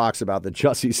night on Fox about the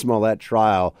Jussie Smollett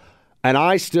trial. And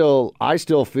I still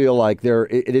feel like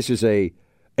this is a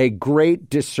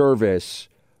great disservice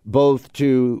both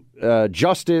to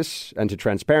justice and to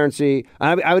transparency.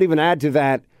 I would even add to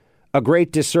that a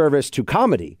great disservice to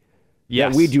comedy.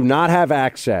 Yes. That we do not have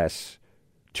access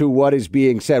to what is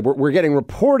being said. We're getting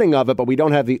reporting of it, but we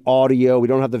don't have the audio. We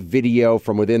don't have the video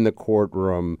from within the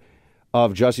courtroom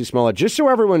of Jussie Smollett. Just so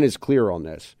everyone is clear on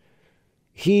this,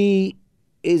 he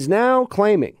is now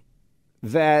claiming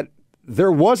that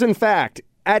there was, in fact,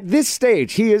 at this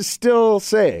stage, he is still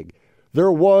saying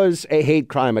there was a hate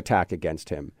crime attack against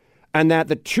him, and that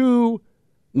the 2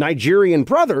 Nigerian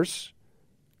brothers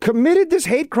committed this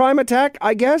hate crime attack,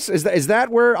 I guess? Is that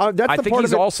where that's I the think part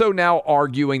he's of it? also now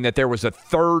arguing that there was a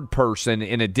third person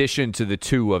in addition to the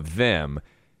two of them,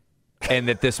 and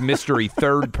that this mystery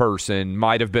third person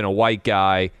might have been a white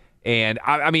guy. And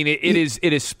I mean, it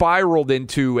is spiraled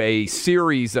into a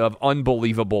series of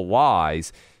unbelievable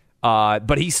lies.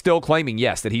 But he's still claiming,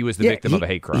 yes, that he was the victim of a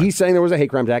hate crime. He's saying there was a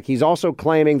hate crime attack. He's also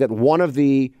claiming that one of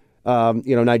the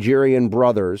Nigerian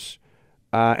brothers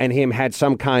and him had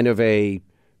some kind of a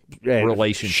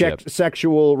relationship,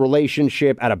 sexual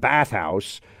relationship at a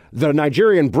bathhouse. The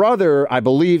Nigerian brother, I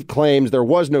believe, claims there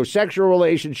was no sexual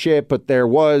relationship, but there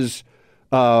was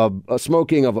a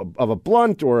smoking of a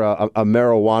blunt or a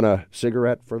marijuana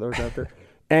cigarette for those out there.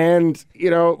 And,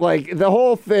 the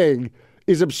whole thing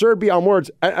is absurd beyond words.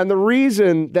 And the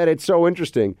reason that it's so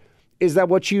interesting is that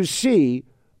what you see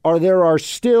there are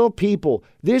still people.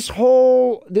 This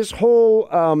whole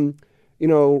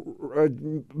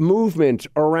movement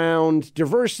around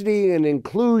diversity and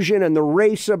inclusion and the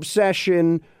race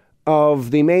obsession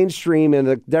of the mainstream and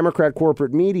the Democrat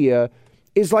corporate media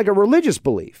is like a religious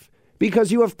belief,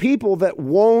 because you have people that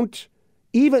won't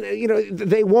even,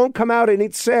 they won't come out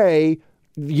and say,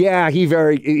 yeah, he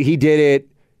did it.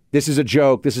 This is a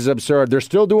joke. This is absurd. They're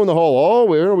still doing the whole,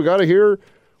 we got to hear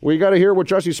what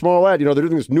Jussie Smollett, they're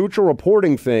doing this neutral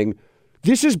reporting thing.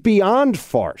 This is beyond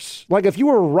farce. Like, if you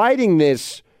were writing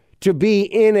this to be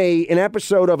in an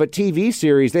episode of a TV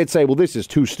series, they'd say, well, this is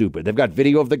too stupid. They've got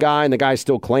video of the guy, and the guy's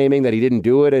still claiming that he didn't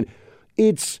do it. And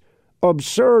it's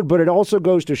absurd, but it also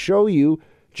goes to show you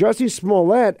Jussie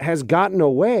Smollett has gotten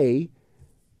away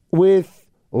with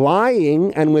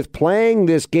lying and with playing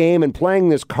this game and playing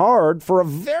this card for a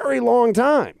very long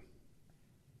time.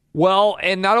 Well,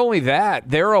 and not only that,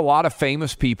 there are a lot of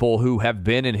famous people who have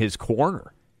been in his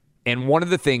corner. And one of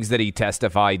the things that he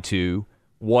testified to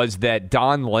was that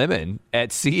Don Lemon at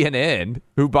CNN,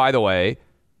 who, by the way,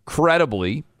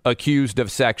 credibly accused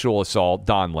of sexual assault,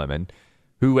 Don Lemon,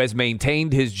 who has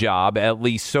maintained his job, at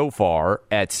least so far,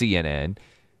 at CNN,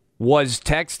 was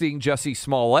texting Jussie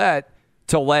Smollett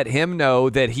to let him know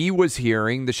that he was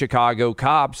hearing the Chicago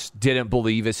cops didn't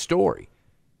believe his story.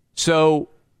 So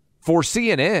for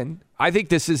CNN, I think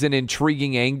this is an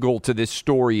intriguing angle to this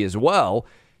story as well.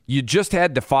 You just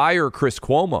had to fire Chris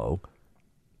Cuomo.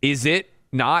 Is it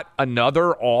not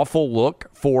another awful look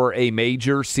for a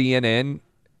major CNN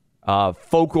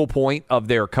focal point of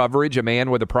their coverage, a man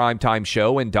with a primetime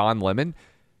show, and Don Lemon,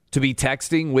 to be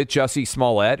texting with Jussie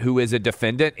Smollett, who is a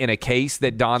defendant in a case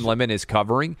that Don Lemon is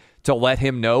covering, to let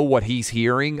him know what he's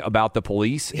hearing about the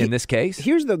police in this case?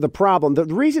 Here's the problem. The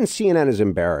reason CNN is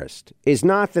embarrassed is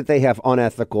not that they have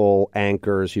unethical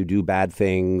anchors who do bad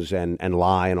things and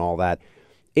lie and all that.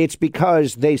 It's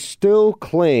because they still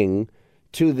cling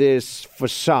to this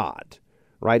facade,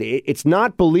 right? It's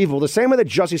not believable. The same way that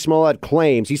Jussie Smollett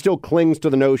claims, he still clings to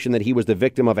the notion that he was the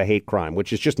victim of a hate crime,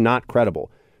 which is just not credible.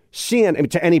 CNN,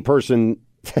 to any person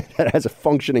that has a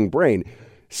functioning brain,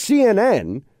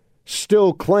 CNN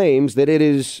still claims that it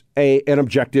is an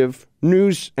objective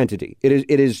news entity. It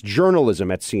is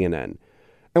journalism at CNN.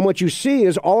 And what you see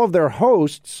is all of their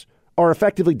hosts are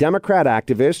effectively Democrat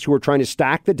activists who are trying to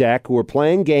stack the deck, who are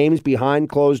playing games behind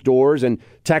closed doors and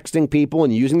texting people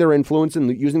and using their influence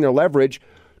and using their leverage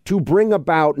to bring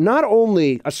about not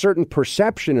only a certain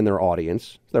perception in their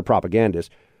audience, their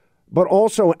propagandists, but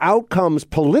also outcomes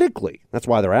politically. That's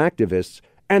why they're activists,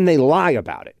 and they lie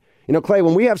about it. Clay,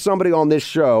 when we have somebody on this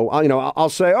show, I'll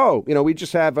say, we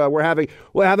just have, we're having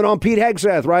on Pete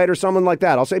Hegseth, right? Or someone like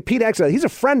that. I'll say, Pete Hegseth, he's a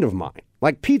friend of mine.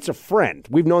 Like, Pete's a friend.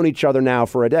 We've known each other now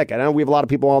for a decade. I know we have a lot of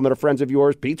people on that are friends of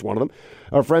yours. Pete's one of them,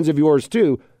 are friends of yours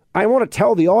too. I want to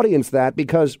tell the audience that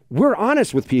because we're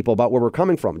honest with people about where we're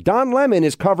coming from. Don Lemon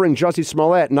is covering Jussie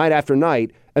Smollett night after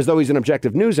night as though he's an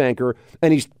objective news anchor,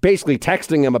 and he's basically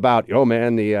texting him about,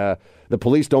 the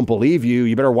police don't believe you.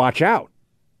 You better watch out.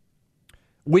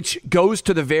 Which goes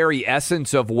to the very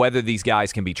essence of whether these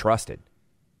guys can be trusted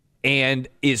and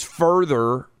is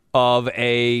further of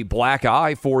a black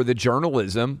eye for the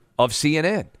journalism of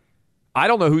CNN. I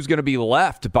don't know who's going to be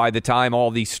left by the time all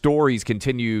these stories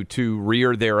continue to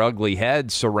rear their ugly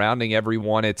heads surrounding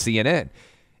everyone at CNN.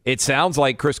 It sounds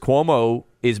like Chris Cuomo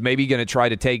is maybe going to try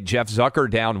to take Jeff Zucker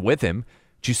down with him.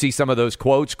 Did you see some of those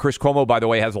quotes? Chris Cuomo, by the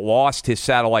way, has lost his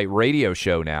satellite radio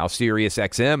show now. Sirius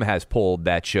XM has pulled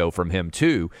that show from him,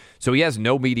 too. So he has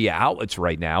no media outlets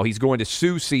right now. He's going to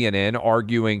sue CNN,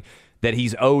 arguing that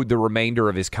he's owed the remainder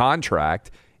of his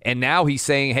contract. And now he's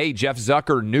saying, hey, Jeff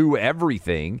Zucker knew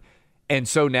everything. And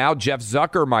so now Jeff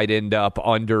Zucker might end up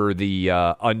under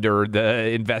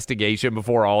the investigation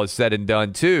before all is said and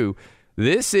done, too.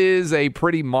 This is a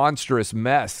pretty monstrous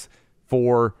mess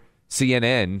for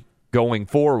CNN going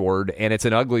forward, and it's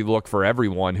an ugly look for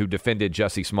everyone who defended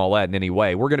Jussie Smollett in any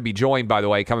way. We're going to be joined, by the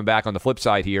way, coming back on the flip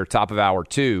side here, top of hour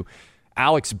 2,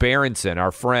 Alex Berenson,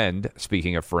 our friend,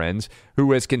 speaking of friends,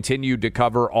 who has continued to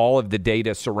cover all of the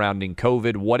data surrounding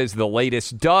COVID. What is the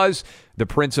latest? Does the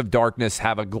Prince of Darkness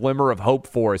have a glimmer of hope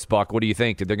for us, Buck? What do you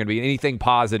think? Is there going to be anything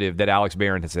positive that Alex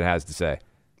Berenson has to say?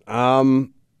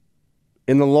 In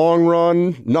the long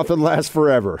run, nothing lasts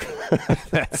forever.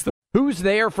 Who's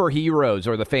there for heroes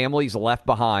or the families left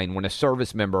behind when a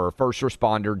service member or first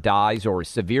responder dies or is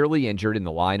severely injured in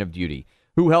the line of duty?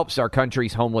 Who helps our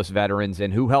country's homeless veterans,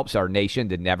 and who helps our nation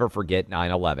to never forget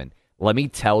 9/11? Let me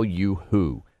tell you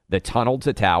who. The Tunnel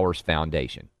to Towers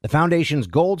Foundation. The Foundation's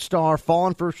Gold Star,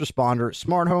 Fallen First Responder,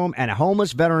 Smart Home, and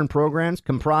Homeless Veteran programs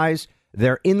comprise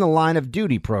their In the Line of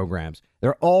Duty programs.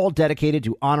 They're all dedicated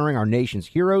to honoring our nation's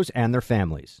heroes and their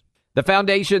families. The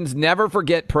Foundation's Never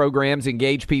Forget programs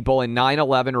engage people in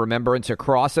 9/11 remembrance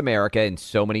across America in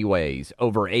so many ways.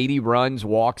 Over 80 runs,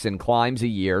 walks, and climbs a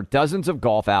year, dozens of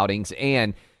golf outings,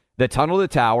 and the Tunnel to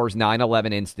Towers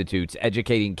 9/11 Institutes,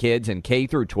 educating kids in K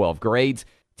through 12 grades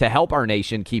to help our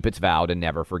nation keep its vow to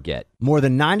never forget. More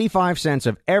than 95 cents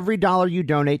of every dollar you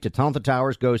donate to Tunnel to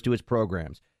Towers goes to its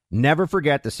programs. Never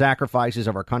forget the sacrifices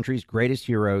of our country's greatest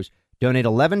heroes. Donate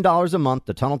 $11 a month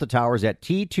to Tunnel to Towers at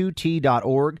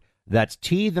T2T.org. That's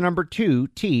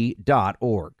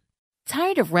T2T.org.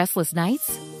 Tired of restless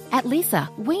nights? At Leesa,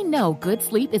 we know good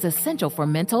sleep is essential for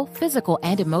mental, physical,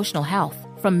 and emotional health.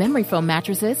 From memory foam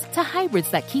mattresses to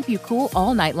hybrids that keep you cool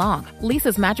all night long,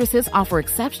 Leesa's mattresses offer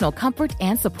exceptional comfort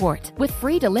and support with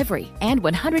free delivery and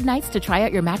 100 nights to try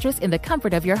out your mattress in the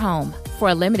comfort of your home. For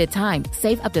a limited time,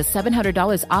 save up to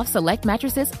 $700 off select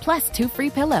mattresses plus 2 free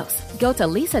pillows. Go to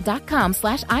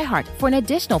Leesa.com/iHeart for an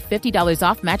additional $50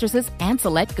 off mattresses and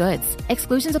select goods.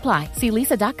 Exclusions apply. See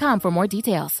Leesa.com for more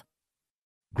details.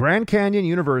 Grand Canyon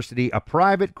University, a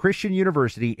private Christian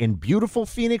university in beautiful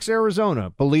Phoenix, Arizona,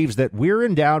 believes that we're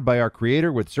endowed by our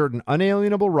Creator with certain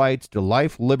unalienable rights to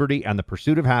life, liberty, and the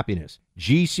pursuit of happiness.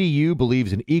 GCU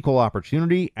believes in equal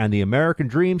opportunity, and the American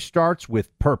dream starts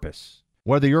with purpose.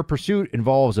 Whether your pursuit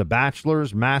involves a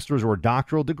bachelor's, master's, or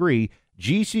doctoral degree,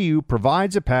 GCU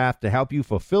provides a path to help you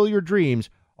fulfill your dreams,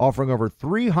 offering over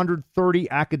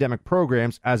 330 academic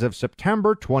programs as of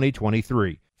September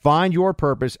 2023. Find your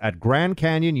purpose at Grand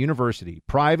Canyon University.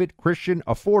 Private, Christian,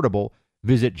 affordable.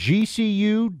 Visit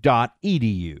gcu.edu.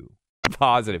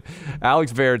 Positive.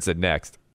 Alex Berenson next.